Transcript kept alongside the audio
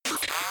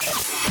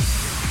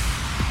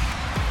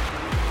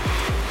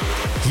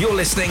You're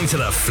listening to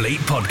the Fleet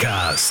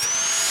Podcast.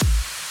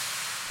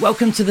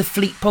 Welcome to the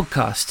Fleet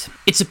Podcast.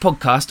 It's a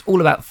podcast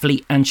all about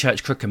Fleet and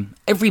Church Crookham.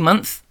 Every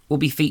month, we'll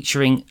be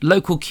featuring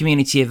local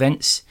community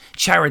events,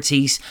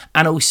 charities,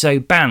 and also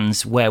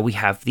bands where we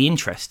have the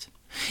interest.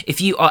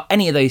 If you are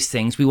any of those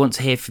things, we want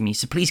to hear from you,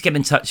 so please get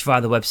in touch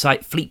via the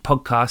website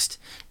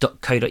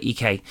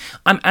fleetpodcast.co.uk.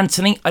 I'm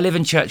Anthony, I live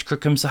in Church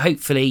Crookham, so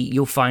hopefully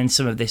you'll find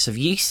some of this of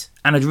use,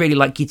 and I'd really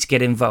like you to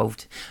get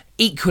involved.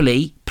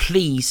 Equally,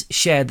 please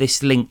share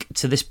this link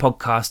to this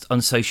podcast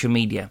on social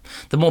media.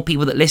 The more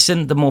people that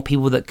listen, the more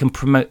people that can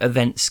promote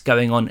events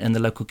going on in the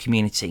local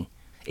community.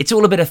 It's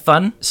all a bit of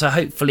fun, so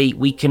hopefully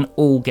we can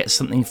all get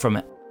something from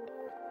it.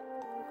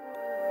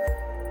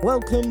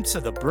 Welcome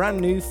to the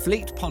brand new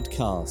Fleet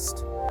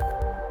Podcast.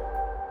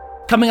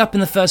 Coming up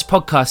in the first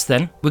podcast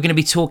then, we're going to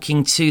be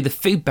talking to the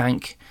food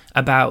bank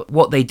about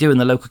what they do in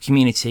the local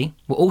community.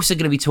 We're also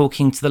going to be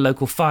talking to the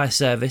local fire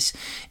service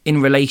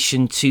in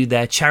relation to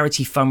their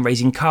charity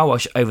fundraising car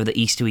wash over the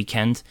Easter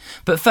weekend.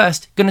 But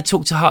first, going to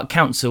talk to Hart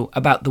Council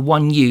about the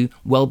 1U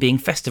Wellbeing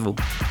Festival.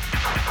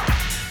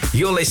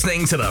 You're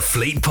listening to the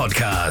Fleet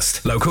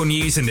Podcast. Local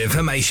news and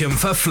information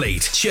for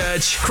Fleet,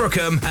 Church,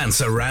 Crookham and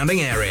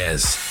surrounding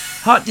areas.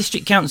 Hart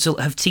District Council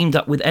have teamed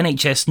up with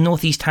NHS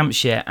North East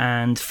Hampshire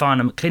and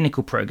Farnham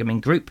Clinical Programming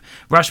Group,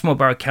 Rushmore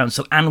Borough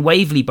Council and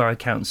Waverley Borough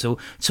Council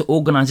to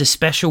organise a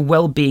special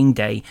Wellbeing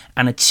Day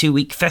and a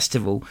 2-week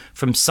festival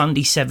from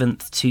Sunday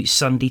 7th to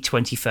Sunday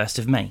 21st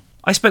of May.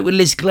 I spoke with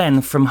Liz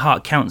Glenn from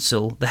Hart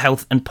Council, the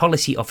Health and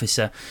Policy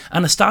Officer,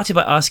 and I started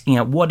by asking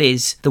her what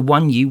is the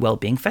 1U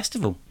Wellbeing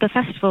Festival? The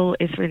festival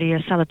is really a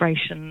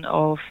celebration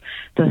of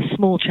the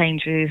small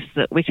changes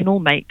that we can all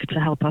make to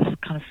help us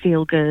kind of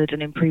feel good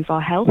and improve our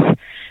health.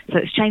 So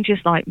it's changes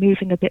like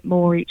moving a bit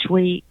more each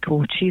week,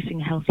 or choosing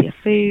healthier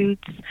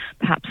foods,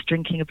 perhaps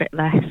drinking a bit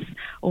less,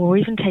 or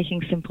even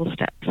taking simple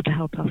steps to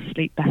help us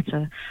sleep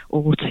better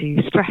or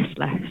to stress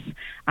less.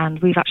 And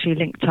we've actually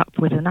linked up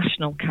with a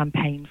national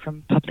campaign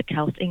from Public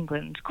Health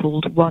England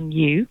called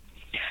 1U,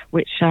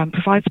 which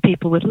provides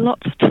people with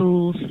lots of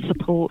tools,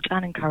 support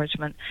and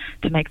encouragement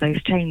to make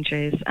those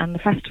changes. And the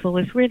festival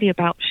is really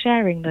about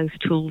sharing those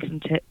tools and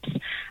tips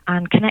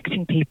and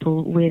connecting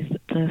people with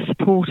the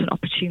support and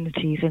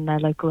opportunities in their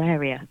local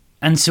area.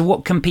 And so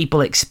what can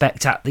people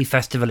expect at the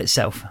festival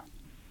itself?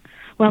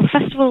 Well, the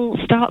festival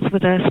starts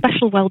with a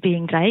special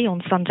Wellbeing Day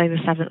on Sunday the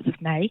 7th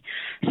of May.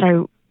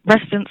 So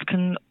residents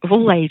of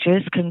all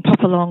ages can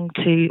pop along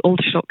to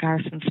Aldershot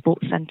Garrison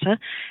Sports Centre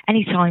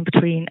anytime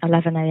between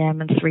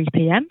 11am and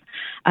 3pm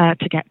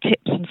to get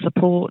tips and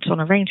support on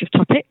a range of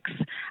topics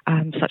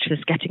such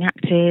as getting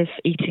active,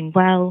 eating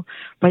well,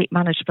 weight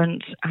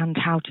management and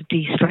how to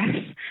de-stress.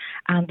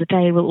 And the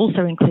day will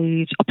also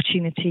include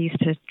opportunities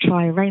to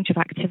try a range of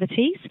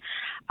activities.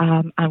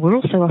 And we're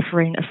also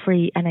offering a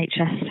free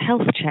NHS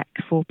health check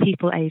for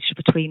people aged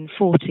between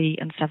 40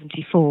 and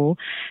 74.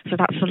 So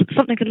that's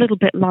something a little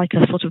bit like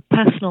a sort of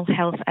personal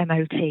health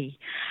MOT.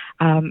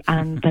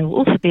 And there will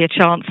also be a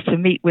chance to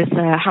meet with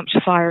the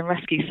Hampshire Fire and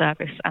Rescue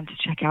Service and to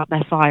check out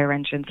their fire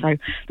engine. So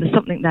there's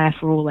something there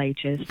for all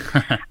ages.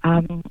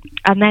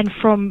 And then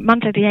from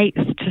Monday the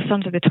 8th to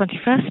Sunday the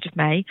 21st of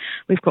May,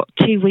 we've got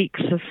 2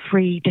 weeks of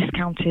free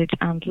discounted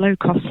and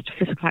low-cost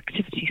physical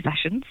activity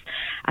sessions.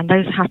 And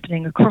those are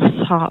happening across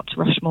Hart,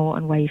 Rushmore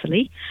and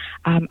Waverley.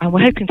 And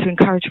we're hoping to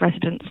encourage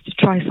residents to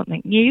try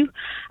something new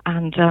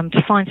and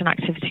to find an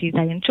activity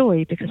they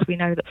enjoy, because we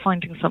know that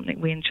finding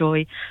something we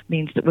enjoy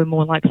means that we're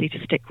more likely to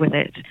stick with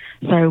it.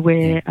 So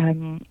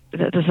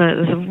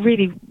there's a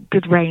really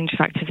good range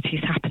of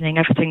activities happening,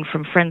 everything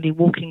from friendly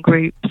walking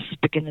groups,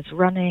 beginners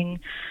running,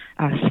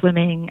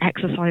 swimming,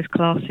 exercise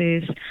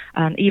classes,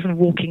 and even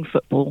walking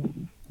football.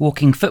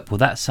 Walking football,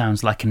 that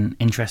sounds like an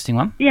interesting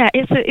one. Yeah,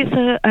 it's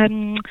a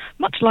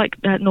much like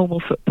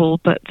normal football,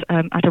 but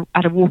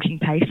at a walking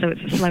pace, so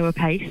it's a slower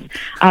pace.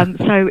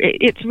 So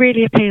it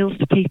really appeals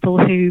to people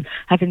who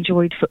have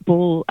enjoyed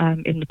football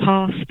in the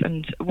past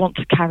and want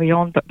to carry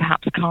on, but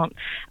perhaps can't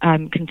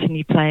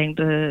continue playing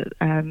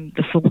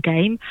the full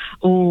game,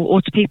 or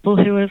to people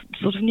who are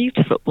sort of new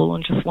to football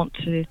and just want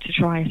to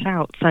try it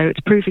out. So it's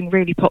proving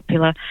really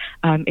popular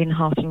in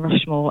Hart and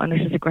Rushmore, and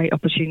this is a great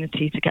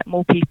opportunity to get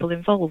more people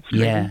involved.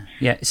 Yeah.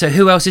 So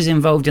who else is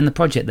involved in the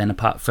project then,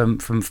 apart from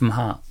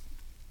Hart?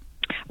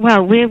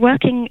 Well, we're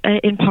working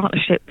in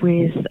partnership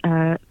with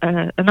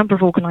a number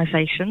of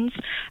organisations,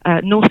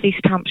 North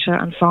East Hampshire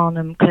and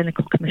Farnham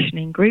Clinical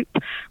Commissioning Group,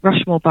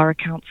 Rushmore Borough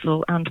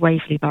Council and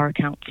Waverley Borough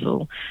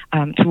Council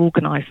to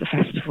organise the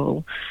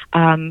festival.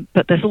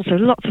 But there's also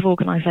lots of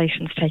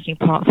organisations taking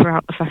part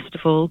throughout the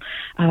festival.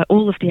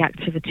 All of the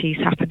activities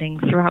happening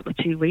throughout the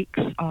 2 weeks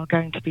are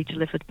going to be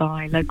delivered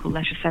by local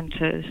leisure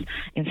centres,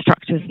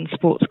 instructors and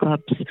sports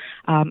clubs.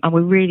 And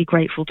we're really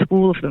grateful to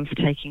all of them for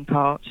taking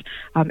part.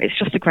 It's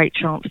just a great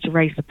chance to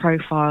raise the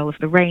profile of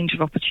the range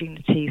of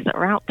opportunities that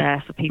are out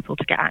there for people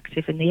to get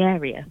active in the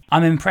area.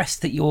 I'm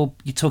impressed that you're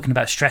talking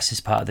about stress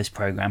as part of this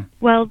programme.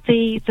 Well,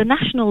 the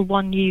national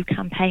 1U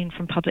campaign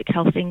from Public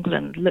Health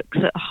England looks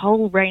at a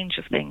whole range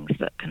of things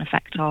that can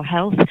affect our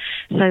health.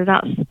 So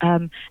that's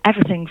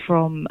everything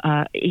from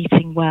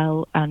eating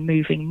well and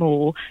moving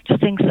more to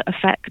things that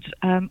affect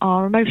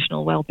our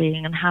emotional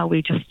well-being and how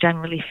we just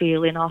generally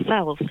feel in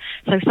ourselves.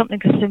 So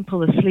something as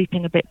simple as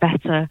sleeping a bit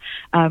better,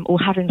 or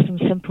having some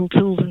simple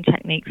tools and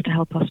techniques to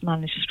help us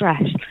manage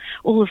stress.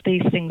 All of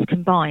these things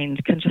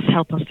combined can just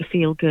help us to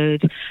feel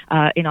good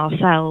in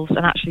ourselves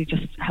and actually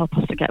just help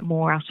us to get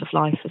more out of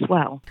life as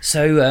well.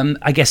 So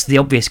I guess the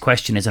obvious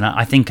question is, and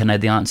I think I know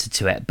the answer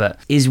to it, but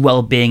is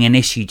well-being an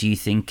issue, do you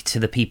think, to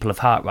the people of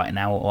Hart right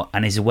now,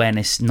 and is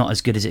awareness not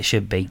as good as it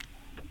should be?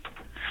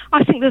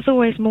 I think there's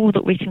always more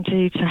that we can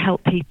do to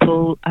help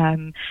people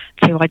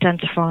to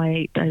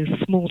identify those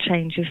small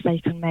changes they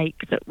can make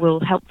that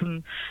will help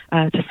them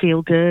to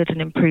feel good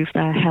and improve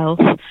their health.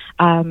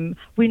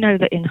 We know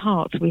that in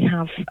Hart we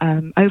have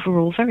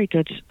overall very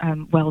good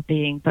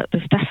well-being, but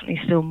there's definitely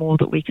still more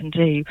that we can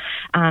do.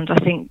 And I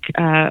think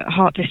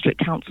Hart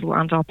District Council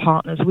and our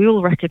partners, we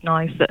all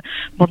recognise that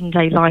modern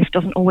day life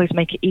doesn't always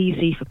make it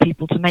easy for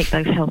people to make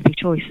those healthy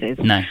choices.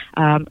 No.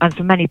 And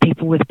for many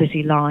people with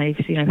busy lives,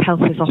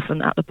 health is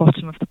often at the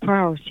bottom of the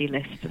priority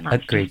list, and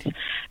that's Agreed. Just,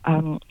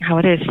 how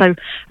it is. So,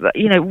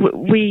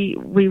 we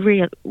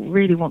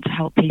really want to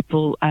help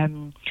people,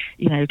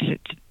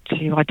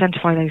 to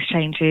identify those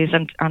changes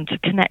and to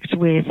connect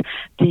with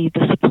the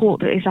support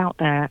that is out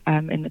there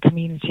in the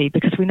community,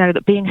 because we know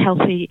that being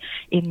healthy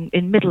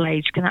in middle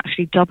age can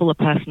actually double a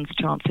person's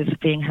chances of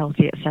being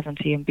healthy at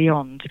 70 and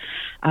beyond.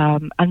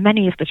 And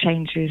many of the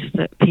changes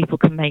that people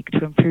can make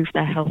to improve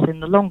their health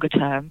in the longer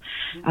term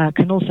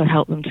can also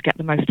help them to get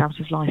the most out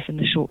of life in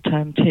the short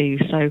term too.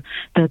 So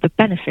the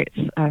benefits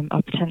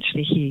are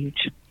potentially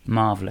huge.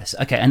 Marvellous.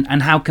 Okay,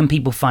 and how can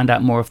people find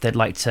out more if they'd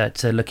like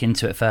to look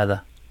into it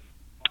further?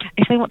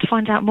 If they want to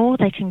find out more,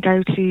 they can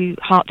go to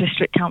Hart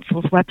District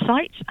Council's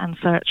website and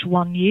search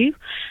 1U,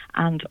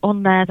 and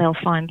on there they'll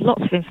find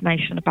lots of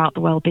information about the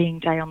Wellbeing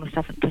Day on the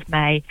 7th of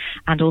May,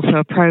 and also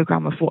a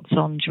programme of what's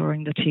on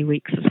during the 2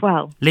 weeks as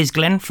well. Liz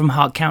Glenn from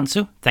Hart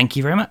Council, thank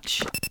you very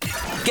much.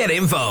 Get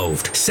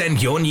involved.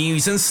 Send your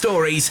news and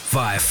stories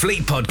via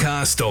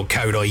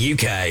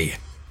fleetpodcast.co.uk.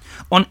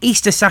 On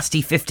Easter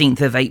Saturday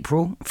 15th of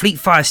April, Fleet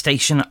Fire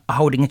Station are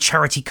holding a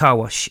charity car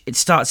wash. It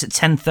starts at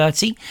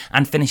 10:30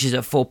 and finishes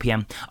at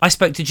 4pm. I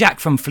spoke to Jack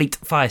from Fleet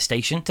Fire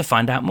Station to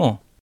find out more.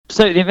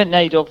 So the event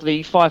made of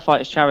the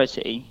Firefighters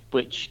Charity,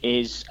 which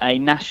is a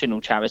national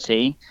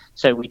charity.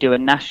 So we do a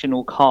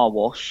national car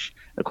wash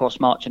across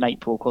March and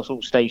April across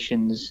all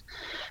stations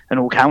and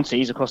all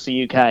counties across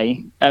the UK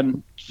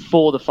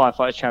for the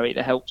Firefighters Charity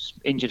that helps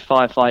injured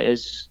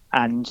firefighters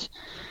and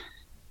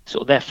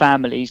sort of their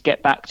families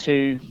get back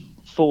to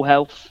full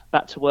health,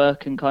 back to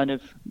work, and kind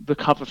of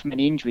recover from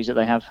any injuries that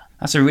they have.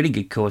 That's a really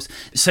good cause.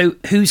 So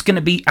who's going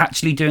to be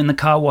actually doing the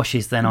car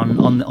washes then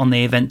on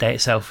the event day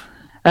itself?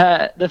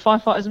 The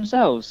firefighters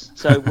themselves.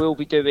 So we'll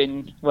be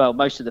doing,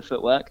 most of the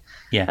footwork.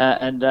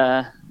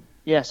 Yeah.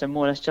 So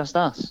more or less just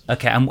us.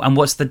 Okay, and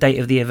what's the date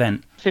of the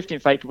event? 15th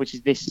of April, which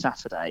is this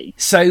Saturday.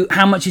 So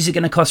how much is it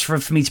going to cost for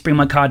me to bring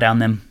my car down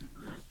then?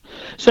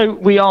 So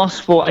we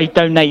ask for a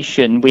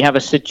donation. We have a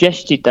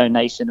suggested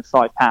donation of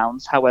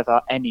 £5.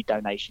 However, any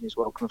donation is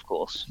welcome, of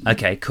course.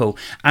 Okay, cool.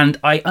 And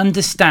I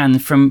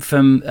understand from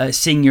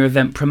seeing your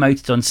event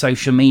promoted on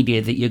social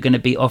media that you're going to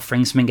be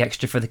offering something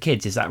extra for the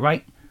kids. Is that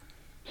right?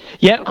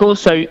 Yeah, of course.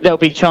 So there'll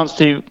be a chance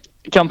to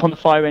jump on the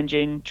fire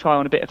engine, try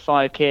on a bit of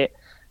fire kit,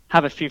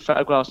 have a few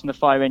photographs on the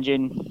fire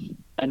engine,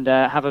 and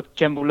have a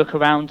general look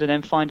around, and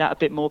then find out a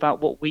bit more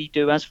about what we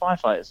do as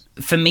firefighters.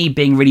 For me,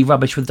 being really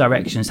rubbish with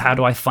directions, how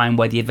do I find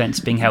where the event's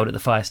being held at the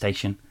fire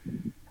station?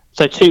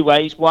 So 2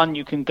 ways. One,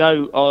 you can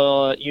go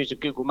or use a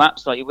Google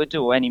Maps like you would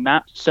do, or any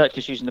map. Search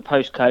us using the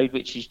postcode,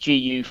 which is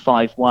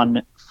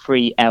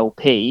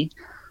GU513LP,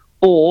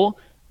 or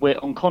we're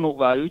on Connaught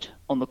Road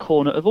on the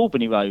corner of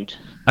Albany Road.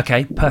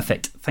 Okay,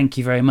 perfect. Thank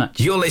you very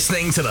much. You're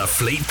listening to the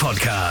Fleet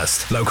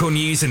Podcast. Local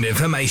news and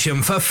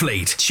information for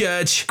Fleet,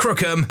 Church,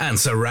 Crookham and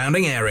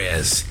surrounding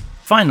areas.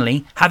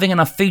 Finally, having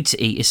enough food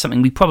to eat is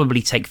something we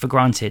probably take for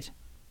granted.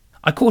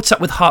 I caught up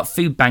with Hart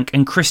Food Bank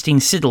and Christine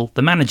Siddle,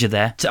 the manager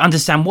there, to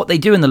understand what they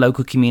do in the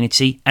local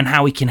community and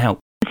how we can help.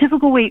 A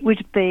typical week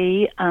would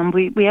be,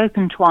 we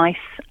open twice,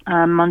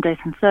 Mondays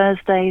and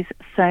Thursdays,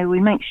 so we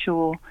make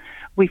sure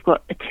we've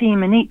got a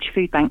team in each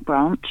food bank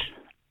branch,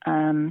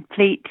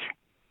 Fleet,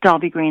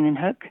 Derby Green and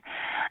Hook,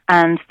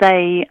 and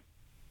they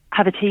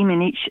have a team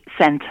in each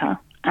centre,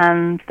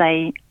 and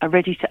they are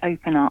ready to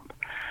open up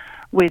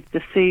with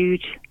the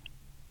food,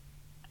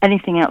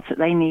 anything else that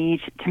they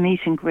need to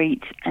meet and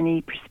greet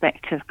any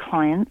prospective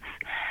clients,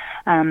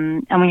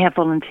 and we have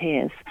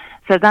volunteers.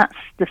 So that's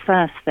the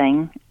first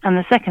thing. And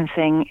the second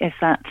thing is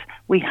that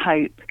we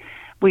hope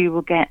we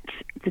will get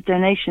the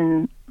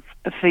donation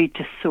of food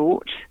to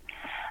sort,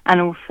 and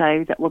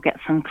also that we'll get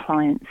some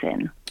clients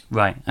in.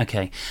 Right,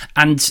 okay.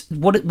 And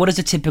what does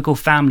a typical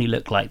family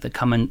look like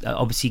that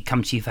obviously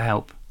come to you for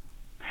help?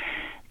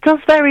 It does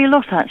vary a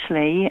lot,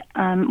 actually.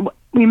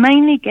 We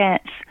mainly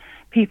get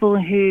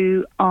people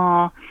who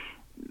are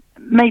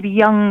maybe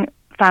young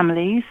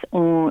families,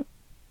 or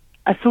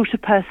a sort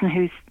of person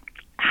who's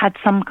had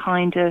some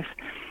kind of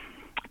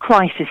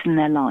crisis in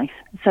their life.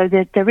 So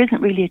there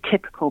isn't really a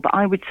typical, but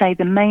I would say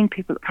the main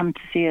people that come to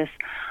see us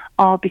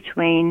are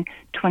between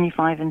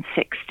 25 and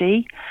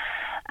 60,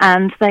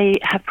 and they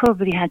have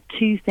probably had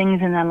two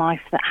things in their life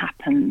that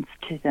happened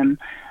to them.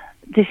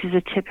 This is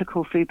a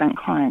typical food bank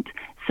client.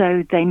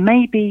 So they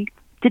maybe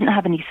didn't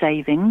have any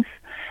savings,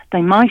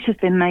 they might have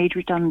been made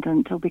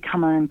redundant or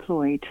become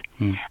unemployed,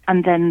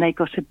 and then they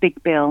got a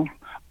big bill,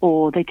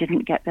 or they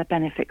didn't get their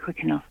benefit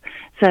quick enough.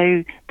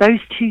 So those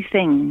two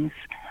things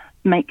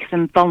make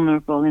them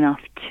vulnerable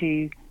enough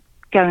to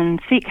go and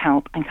seek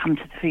help and come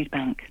to the food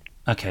bank.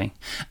 Okay.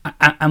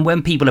 And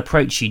when people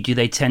approach you, do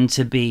they tend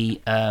to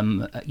be,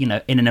 in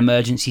an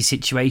emergency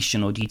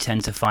situation, or do you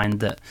tend to find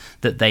that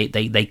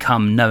they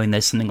come knowing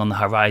there's something on the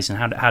horizon?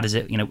 How does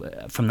it,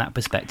 from that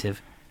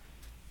perspective?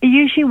 It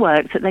usually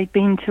works that they've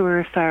been to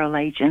a referral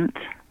agent.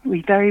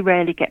 We very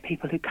rarely get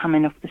people who come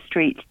in off the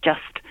street just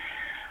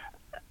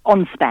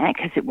on spec,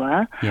 as it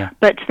were. Yeah.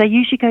 But they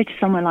usually go to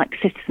somewhere like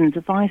Citizens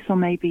Advice, or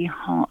maybe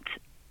Hart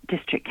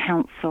District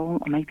Council,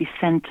 or maybe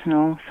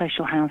Sentinel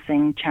Social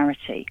Housing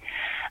Charity.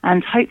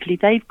 And hopefully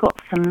they've got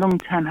some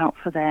long-term help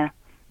for their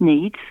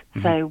needs.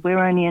 Mm-hmm. So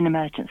we're only an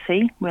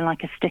emergency. We're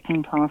like a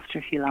sticking plaster,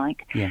 if you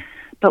like. Yeah.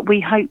 But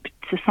we hope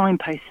to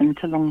signpost them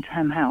to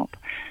long-term help.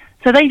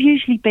 So they've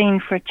usually been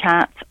for a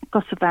chat,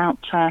 got a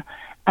voucher,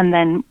 and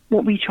then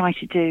what we try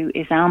to do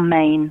is our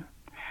main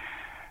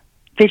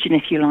vision,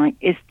 if you like,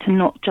 is to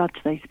not judge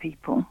those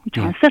people. We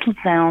try and settle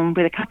down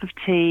with a cup of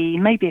tea,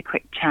 maybe a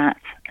quick chat,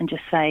 and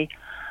just say,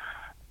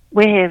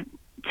 we're here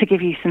to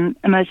give you some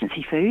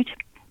emergency food,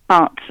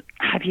 but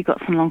have you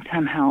got some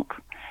long-term help?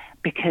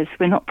 Because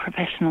we're not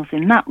professionals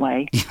in that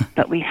way,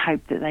 but we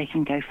hope that they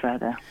can go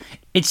further.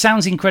 It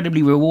sounds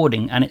incredibly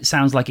rewarding, and it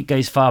sounds like it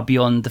goes far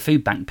beyond the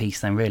food bank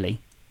piece then,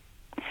 really.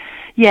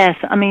 Yes,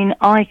 I mean,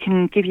 I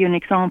can give you an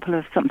example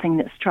of something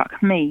that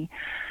struck me.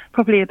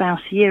 Probably about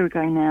a year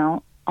ago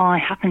now, I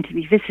happened to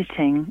be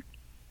visiting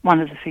one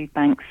of the food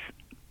banks,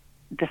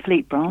 the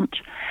Fleet branch,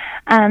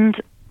 and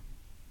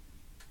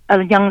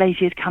a young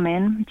lady had come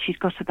in. She'd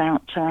got a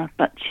voucher,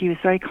 but she was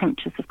very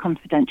conscious of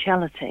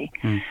confidentiality.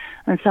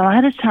 And so I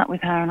had a chat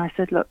with her, and I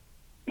said, look,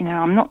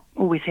 I'm not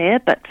always here,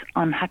 but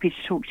I'm happy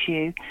to talk to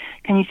you.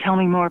 Can you tell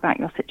me more about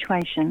your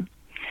situation?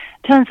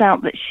 Turns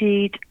out that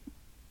she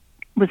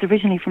was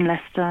originally from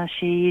Leicester.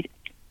 She'd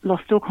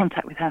lost all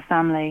contact with her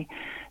family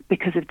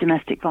because of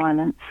domestic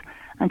violence,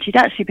 and she'd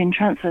actually been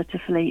transferred to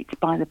Fleet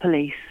by the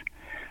police.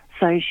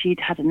 So she'd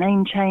had a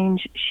name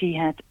change. She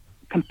had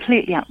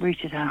completely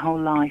uprooted her whole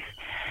life.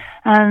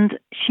 And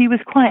she was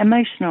quite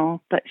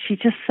emotional, but she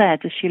just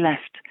said as she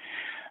left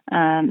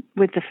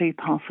with the food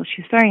parcel,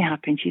 she was very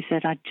happy, and she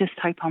said, I just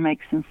hope I'll make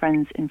some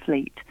friends in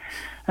Fleet.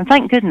 And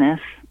thank goodness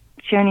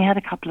she only had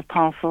a couple of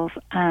parcels,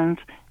 and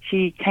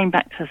she came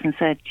back to us and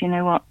said, do you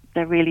know what,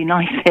 they're really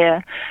nice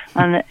here.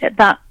 And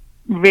that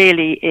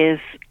really is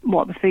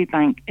what the food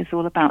bank is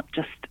all about,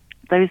 just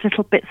those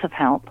little bits of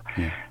help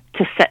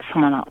to set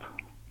someone up.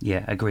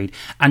 Yeah, agreed.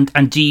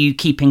 And do you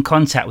keep in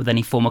contact with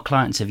any former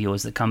clients of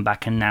yours that come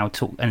back and now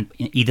talk and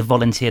either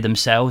volunteer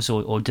themselves,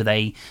 or do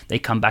they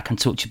come back and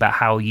talk to you about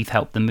how you've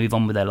helped them move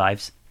on with their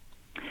lives?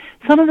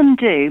 Some of them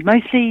do.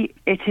 Mostly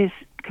it is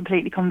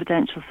completely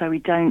confidential, so we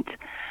don't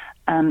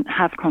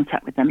have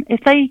contact with them.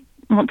 If they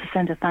want to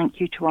send a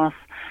thank you to us,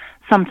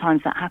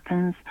 sometimes that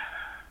happens.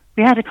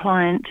 We had a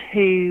client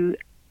who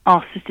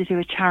asked us to do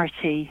a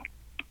charity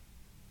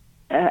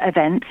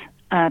event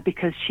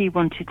because she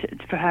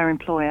wanted for her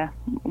employer,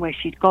 where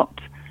she'd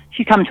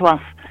come to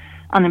us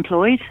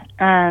unemployed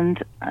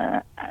and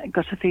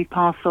got a food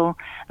parcel,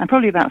 and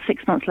probably about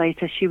 6 months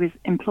later she was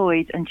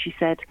employed, and she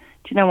said,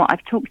 do you know what,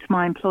 I've talked to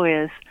my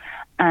employers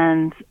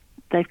and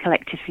they've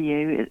collected for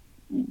you,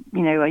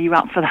 are you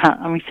up for that?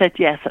 And we said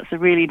yes, that's a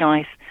really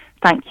nice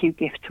thank you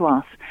gift to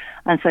us.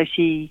 And so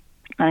she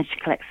managed to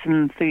collect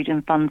some food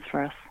and funds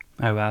for us.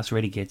 Oh, wow, that's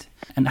really good.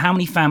 And how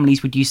many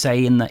families would you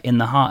say in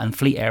the Hart and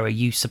Fleet area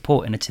you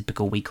support in a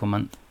typical week or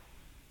month?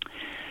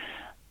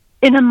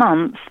 In a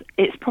month,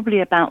 it's probably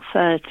about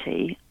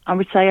 30. I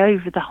would say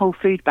over the whole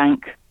food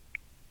bank,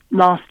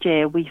 last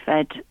year we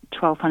fed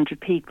 1,200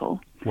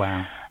 people.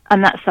 Wow.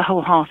 And that's the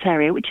whole Hart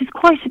area, which is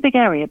quite a big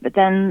area. But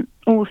then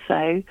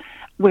also,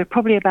 we're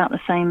probably about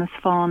the same as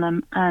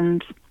Farnham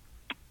and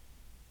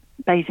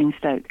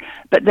Basingstoke.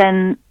 But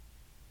then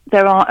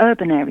there are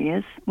urban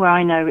areas where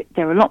I know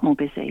they're a lot more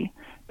busy,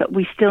 but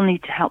we still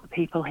need to help the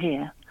people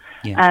here.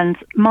 Yeah. And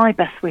my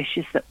best wish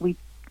is that we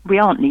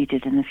aren't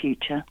needed in the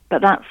future,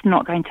 but that's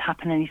not going to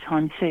happen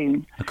anytime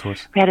soon. Of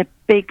course. We had a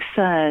big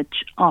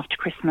surge after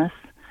Christmas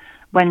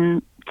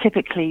when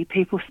typically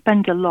people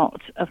spend a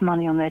lot of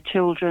money on their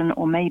children,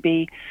 or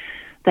maybe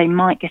they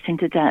might get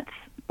into debt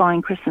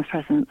buying Christmas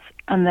presents,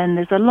 and then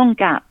there's a long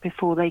gap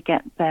before they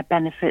get their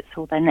benefits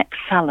or their next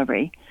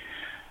salary,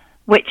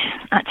 which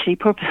actually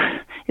probably,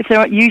 if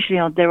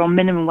they're on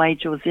minimum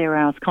wage or 0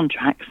 hours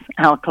contracts,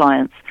 our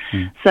clients,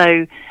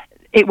 so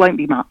it won't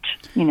be much,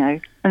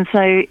 And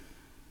so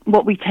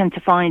what we tend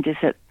to find is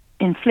that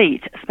in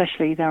Fleet,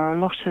 especially, there are a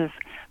lot of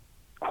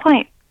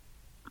quite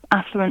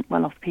affluent,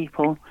 well-off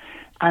people,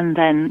 And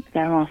then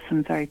there are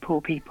some very poor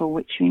people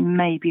which we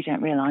maybe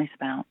don't realise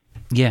about.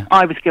 Yeah.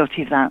 I was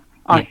guilty of that.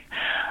 Yeah.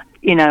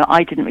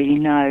 I didn't really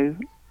know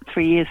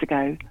 3 years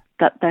ago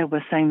that there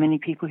were so many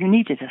people who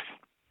needed us.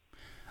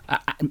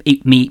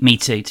 Me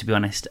too, to be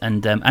honest,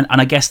 and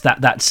I guess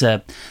that's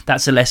a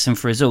lesson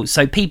for us all.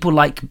 So people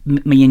like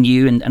me and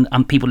you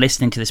and people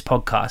listening to this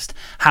podcast,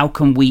 how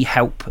can we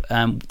help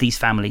these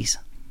families?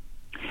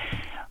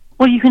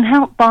 Well, you can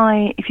help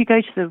by, if you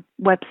go to the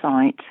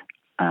website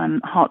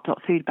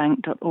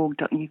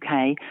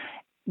heart.foodbank.org.uk,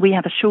 we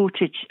have a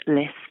shortage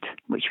list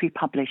which we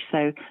publish.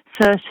 So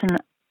certain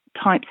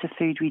types of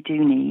food we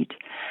do need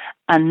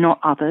and not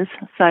others.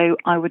 So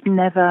I would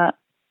never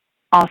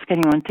ask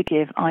anyone to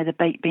give either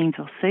baked beans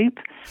or soup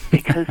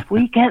because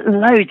we get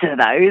loads of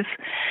those.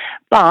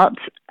 But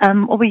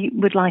what we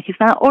would like is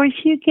that, or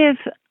if you give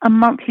a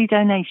monthly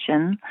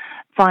donation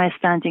via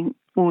standing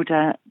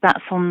order,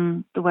 that's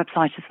on the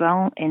website as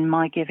well in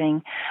My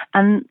Giving.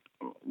 And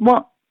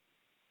what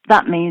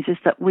that means is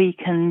that we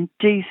can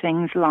do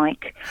things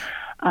like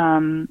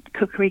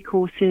cookery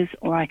courses,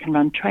 or I can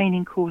run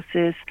training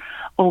courses,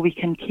 or we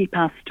can keep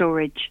our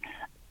storage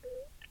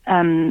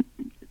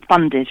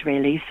funded,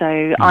 really.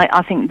 So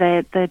I think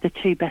they're the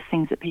two best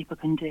things that people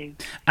can do.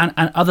 And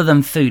other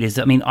than food,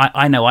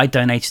 I know I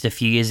donated a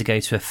few years ago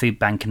to a food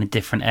bank in a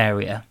different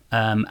area,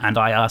 and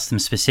I asked them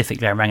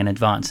specifically, I rang in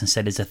advance and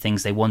said, is there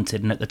things they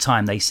wanted? And at the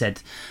time they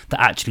said that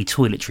actually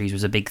toiletries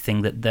was a big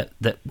thing that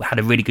had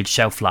a really good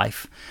shelf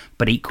life,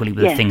 but equally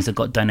were the things that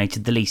got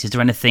donated the least. Is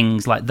there any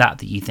things like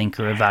that you think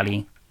are of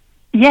value?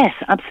 Yes,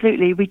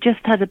 absolutely. We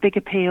just had a big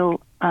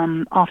appeal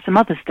after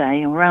Mother's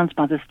Day, or around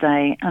Mother's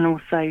Day, and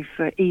also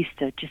for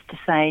Easter, just to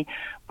say,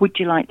 would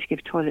you like to give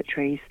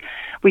toiletries?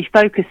 We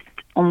focused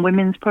on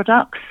women's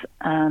products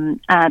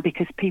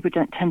because people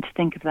don't tend to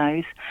think of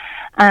those.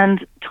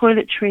 And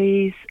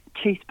toiletries,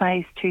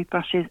 toothpaste,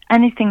 toothbrushes,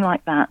 anything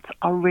like that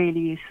are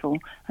really useful.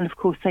 And of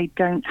course, they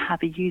don't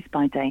have a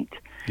use-by date.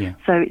 Yeah.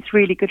 So it's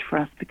really good for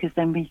us because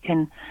then we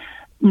can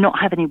not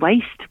have any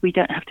waste. We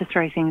don't have to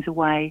throw things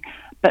away.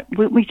 But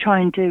what we try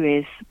and do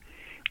is,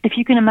 if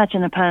you can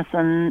imagine a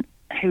person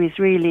who is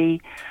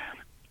really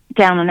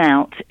down and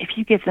out, if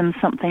you give them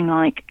something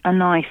like a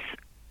nice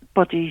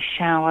body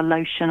shower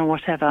lotion or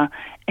whatever,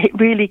 it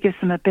really gives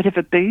them a bit of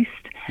a boost.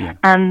 Yeah.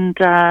 And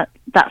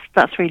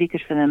that's really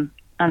good for them.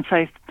 And so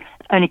it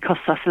only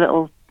costs us a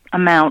little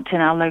amount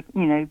in our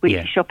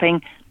weekly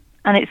shopping,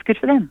 and it's good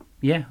for them.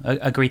 Yeah, I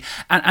agree.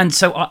 And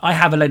so I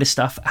have a load of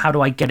stuff. How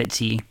do I get it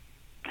to you?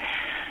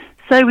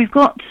 So we've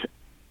got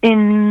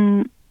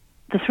in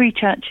the three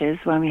churches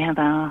where we have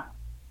our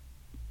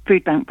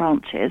food bank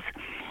branches,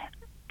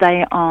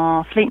 they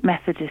are Fleet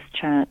Methodist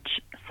Church,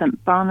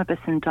 St Barnabas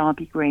in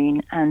Derby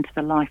Green, and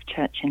the Life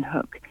Church in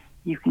Hook.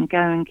 You can go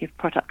and give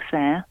products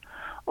there.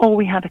 Or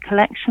we have a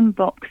collection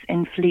box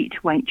in Fleet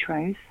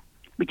Waitrose,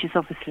 which is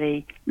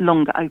obviously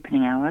longer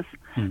opening hours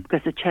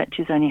because the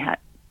churches only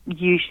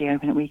usually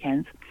open at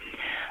weekends.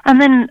 And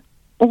then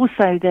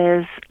also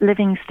there's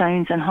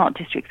Livingstones and Hart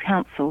District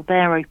Council.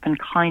 They're open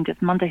kind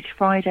of Monday to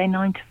Friday,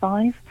 9 to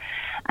 5,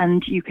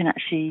 and you can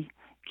actually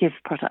give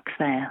products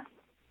there.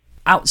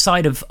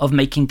 Outside of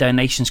making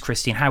donations,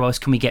 Christine, how else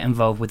can we get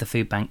involved with the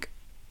food bank?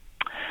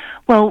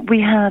 Well,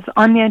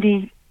 I'm the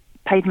only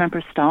paid member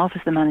of staff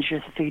as the manager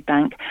of the food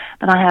bank,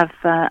 but I have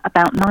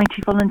about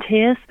 90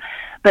 volunteers.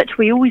 But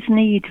we always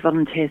need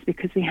volunteers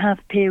because we have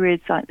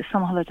periods like the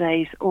summer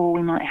holidays, or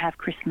we might have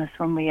Christmas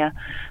when we are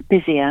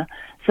busier.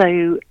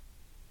 So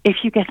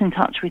if you get in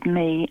touch with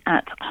me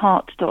at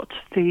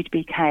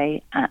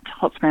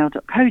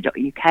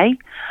heart.foodbk@hotmail.co.uk,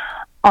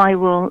 I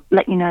will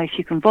let you know if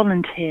you can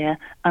volunteer,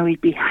 and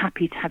we'd be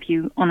happy to have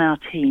you on our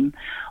team.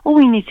 All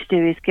we need to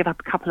do is give up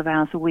a couple of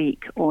hours a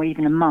week or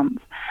even a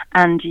month,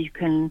 and you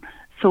can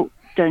sort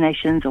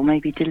donations or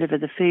maybe deliver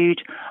the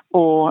food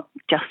or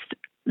just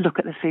look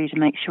at the food and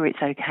make sure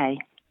it's okay.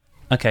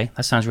 Okay,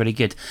 that sounds really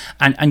good.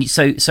 And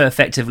so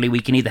effectively we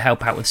can either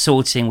help out with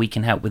sorting, we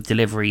can help with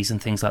deliveries and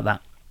things like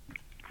that.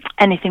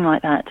 Anything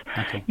like that.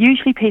 Okay.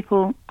 Usually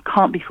people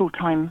can't be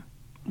full-time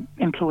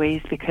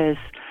employees because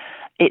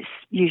it's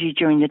usually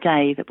during the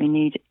day that we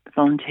need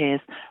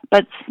volunteers.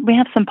 But we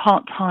have some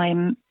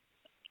part-time,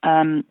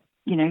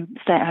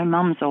 stay-at-home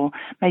mums, or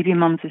maybe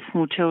mums with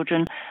small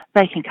children.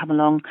 They can come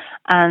along,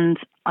 and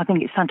I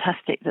think it's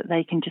fantastic that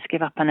they can just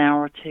give up an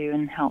hour or two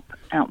and help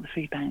out the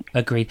food bank.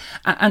 Agreed.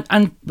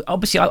 And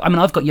obviously,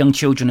 I've got young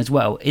children as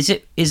well.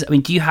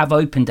 Do you have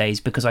open days?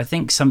 Because I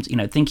think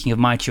thinking of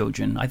my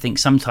children, I think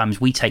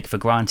sometimes we take for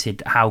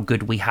granted how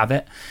good we have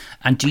it.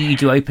 And do you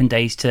do open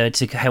days to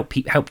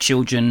help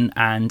children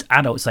and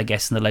adults, I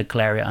guess, in the local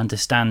area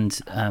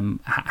understand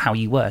how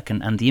you work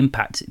and the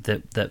impact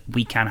that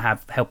we can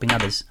have helping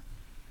others?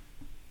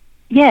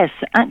 Yes,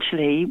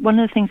 actually, one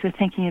of the things we're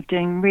thinking of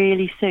doing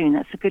really soon,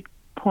 that's a good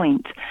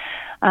point,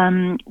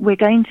 we're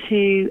going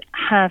to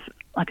have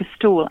like a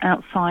stall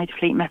outside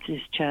Fleet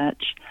Methodist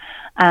Church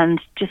and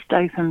just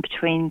open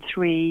between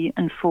 3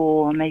 and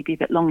 4, or maybe a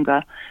bit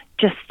longer,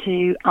 just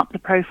to up the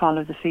profile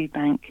of the food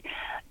bank,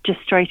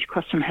 just straight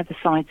across from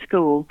Heatherside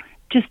School,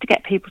 just to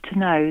get people to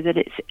know that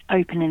it's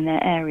open in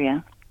their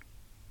area.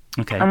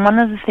 Okay. And one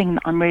other thing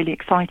that I'm really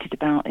excited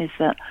about is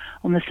that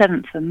on the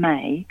 7th of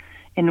May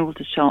in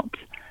Aldershot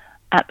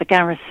at the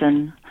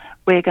Garrison,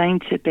 we're going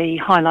to be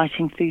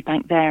highlighting Food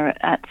Bank there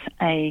at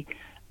a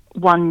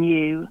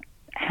 1U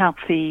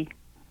healthy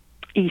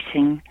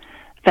eating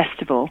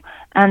festival.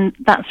 And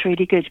that's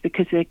really good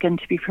because we're going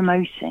to be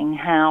promoting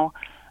how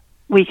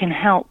we can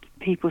help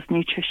people's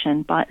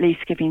nutrition by at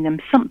least giving them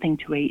something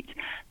to eat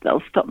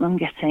that'll stop them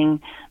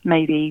getting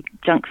maybe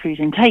junk food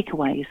and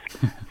takeaways.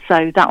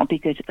 So that'll be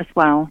good as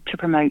well to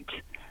promote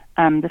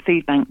the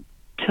food bank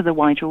to the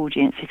wider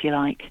audience, if you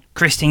like.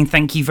 Christine,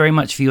 thank you very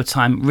much for your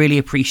time. Really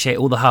appreciate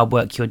all the hard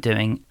work you're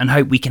doing and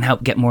hope we can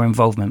help get more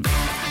involvement.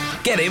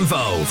 Get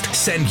involved.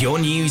 Send your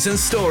news and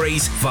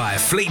stories via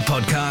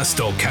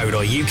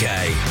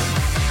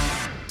fleetpodcast.co.uk.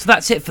 So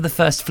that's it for the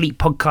first Fleet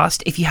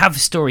podcast. If you have a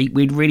story,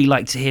 we'd really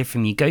like to hear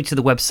from you. Go to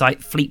the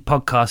website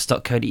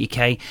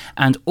fleetpodcast.co.uk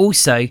and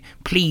also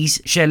please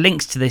share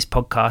links to this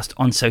podcast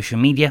on social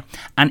media.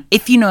 And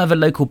if you know of a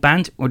local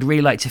band or would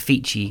really like to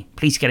feature you,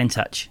 please get in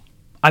touch.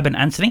 I've been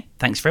Anthony.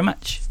 Thanks very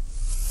much.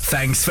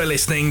 Thanks for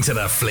listening to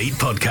the Fleet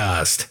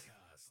Podcast.